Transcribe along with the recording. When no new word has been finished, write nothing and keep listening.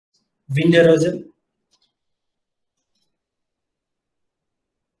wind erosion,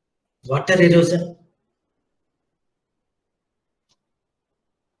 water erosion.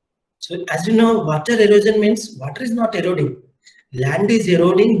 So as you know, water erosion means water is not eroding. Land is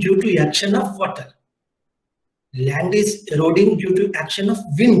eroding due to action of water. Land is eroding due to action of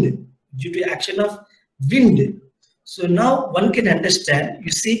wind, So now one can understand,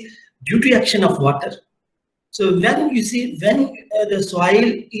 you see, due to action of water. So when you see, when the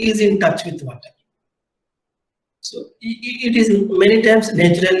soil is in touch with water, so it is many times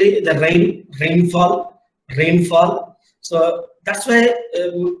naturally the rainfall. So that's why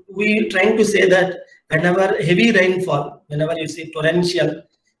we trying to say that whenever heavy rainfall, whenever you see torrential,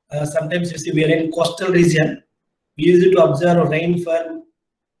 sometimes you see we are in coastal region, we used to observe rain for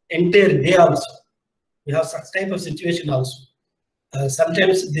entire day also. We have such type of situation also.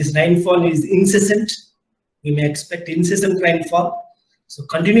 Sometimes this rainfall is incessant. We may expect incessant rainfall, so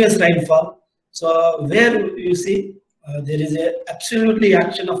continuous rainfall. So where you see there is a absolutely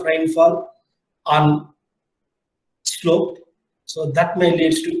action of rainfall on slope, so that may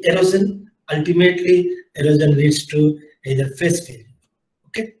lead to erosion. Ultimately, erosion leads to either phase failure.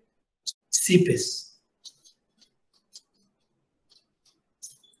 Okay, seepace.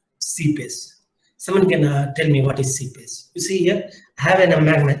 Seepace. Someone can tell me what is seepace? You see here, I have an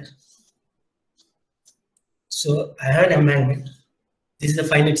embankment. So I have an embankment. This is a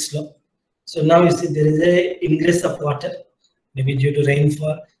finite slope. So now you see there is a ingress of water, maybe due to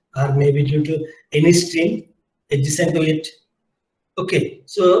rainfall or maybe due to any stream adjacent to it. Okay,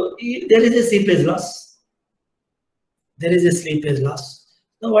 so there is a seepage loss. There is a seepage loss.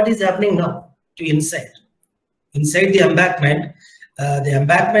 Now what is happening now to inside? Inside the embankment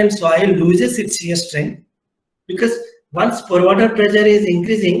soil loses its shear strength, because once pore water pressure is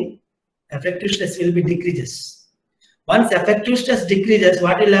increasing, effective stress will be decreases. Once effective stress decreases,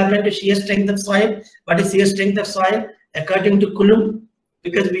 what will happen to shear strength of soil? What is shear strength of soil? According to Coulomb,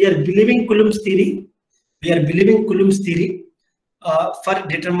 because we are believing Coulomb's theory, for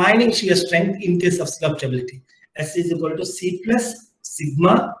determining shear strength in case of slope stability. S is equal to C plus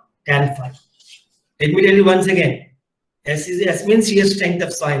sigma tan phi. Let me tell you once again. S means shear strength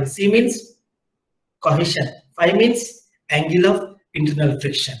of soil. C means cohesion. Phi means angle of internal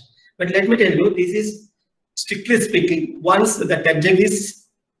friction. But let me tell you, this is strictly speaking, once the Terzaghi's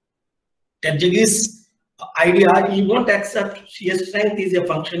idea, he won't accept shear strength is a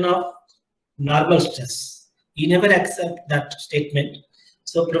function of normal stress. He never accept that statement.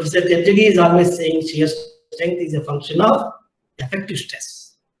 So Professor Terzaghi is always saying shear strength is a function of effective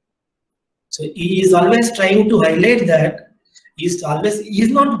stress. So he is always trying to highlight that he is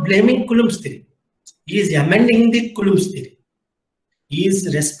not blaming Coulomb's theory. He is amending the Coulomb's theory. He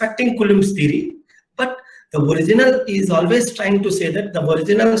is respecting Coulomb's theory, but the original is always trying to say that the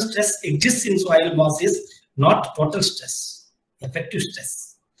original stress exists in soil mass is not total stress, effective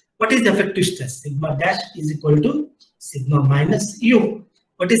stress. What is effective stress? Sigma dash is equal to sigma minus U.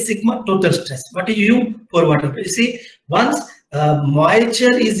 What is sigma? Total stress. What is U? Pore water. You see, once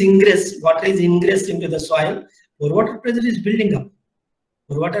moisture is ingressed, water is ingressed into the soil, pore water pressure is building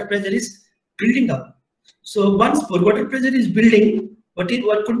up. So once pore water pressure is building, what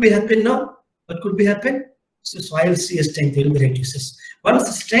could be happen now? What could be happen? So soil shear strength will be reduces. Once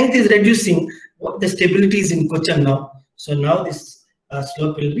the strength is reducing, the stability is in question now. So now this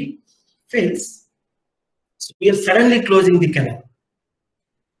slope will be fails. So we are suddenly closing the canal.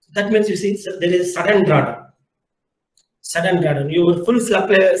 That means you see there is sudden drawdown. Your full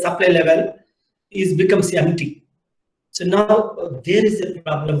supply level becomes empty. So now there is a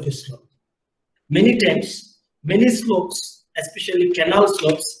problem to slope. Many times, many slopes, especially canal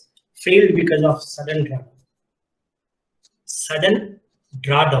slopes, failed because of sudden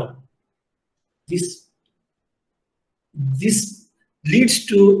drawdown. This leads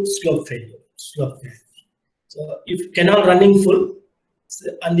to slope failure. So if canal running full,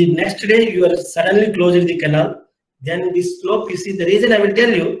 on the next day you are suddenly closing the canal, then this slope, you see, the reason I will tell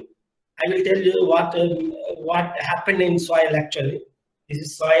you what happened in soil actually. This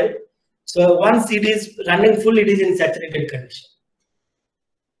is soil. So once it is running full, it is in saturated condition.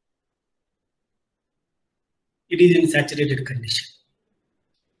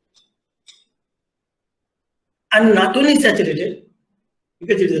 And not only saturated,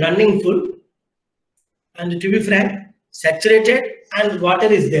 because it is running full, and to be frank, saturated and water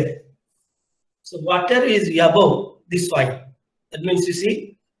is there. So water is above the soil. That means you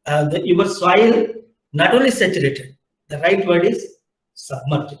see your soil not only saturated, the right word is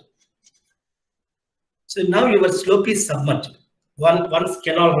submerged. So now your slope is submerged. Once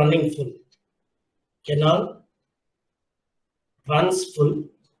canal running full, canal runs full,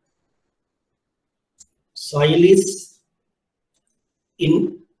 soil is in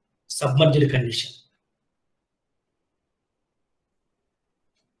submerged condition.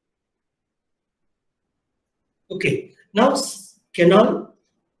 Okay, now canal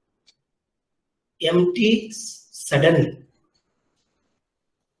empties suddenly.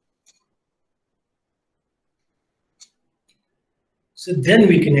 So then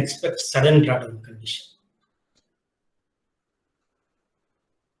we can expect sudden drawdown condition.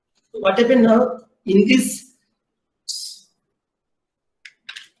 What happened now in this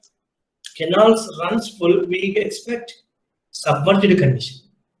canals runs full, we expect submerged condition.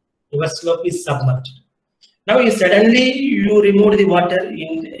 Your slope is submerged. Now you suddenly you remove the water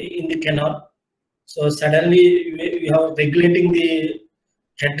in the canal. So suddenly we have regulating the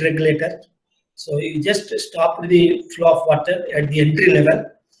head regulator. So you just stop the flow of water at the entry level.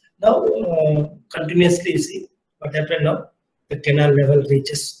 Now continuously you see what happened now. The canal level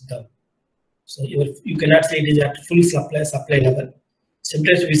reaches down. So you cannot say it is at full supply level.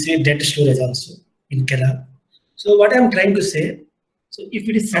 Sometimes we see dead storage also in canal. So what I am trying to say, so if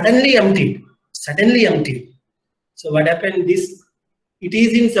it is suddenly emptied. So what happened? It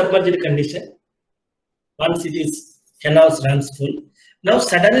is in submerged condition. Once it is canals runs full. Now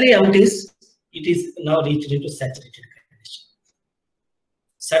suddenly empties. It is now reached into saturated condition.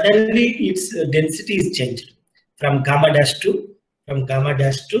 Suddenly its density is changed from gamma dash to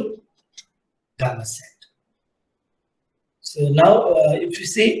gamma sat. So now if you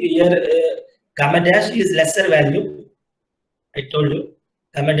see here gamma dash is lesser value. I told you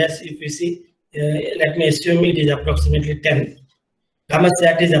gamma dash, if you see let me assume it is approximately 10. Gamma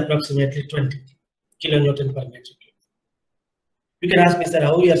sat is approximately 20 kilonewton per meter cube. You can ask me, sir,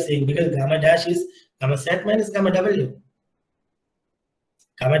 how you are saying? Because gamma dash is gamma sat minus gamma W.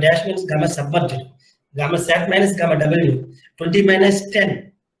 Gamma dash means gamma submerged. Gamma sat minus gamma W. 20 minus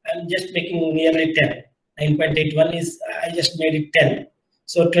 10. I'm just making nearly 10. 9.81 is, I just made it 10.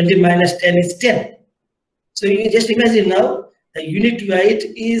 So 20 minus 10 is 10. So you just imagine now the unit weight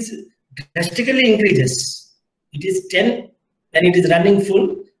is drastically increases. It is 10 and it is running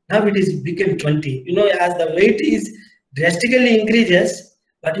full. Now it is become 20. You know, as the weight is drastically increases,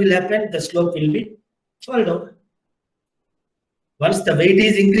 what will happen? The slope will be fall down. Once the weight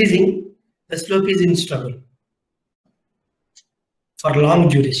is increasing, the slope is in struggle for long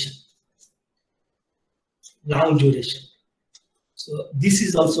duration. So this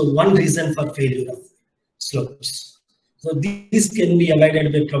is also one reason for failure of slopes. So this can be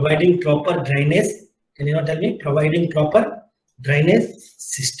avoided by providing proper drainage. Can you not tell me? Providing proper drainage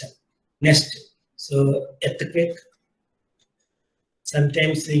system. Next, so earthquake.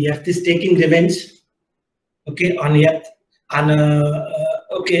 Sometimes the earth is taking revenge. Okay, on earth, on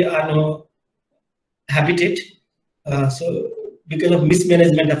habitat. So because of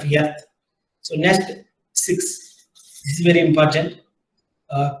mismanagement of earth. So next 6. This is very important.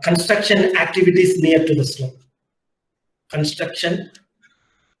 Construction activities near to the slope. Construction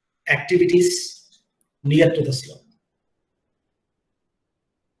activities near to the slope.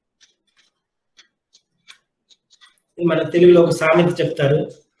 మన తెలుగులో ఒక సామెత చెప్తారు,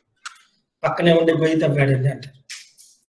 పక్కనే ఉండే గొయ్యి తవ్వాడని అంటారు.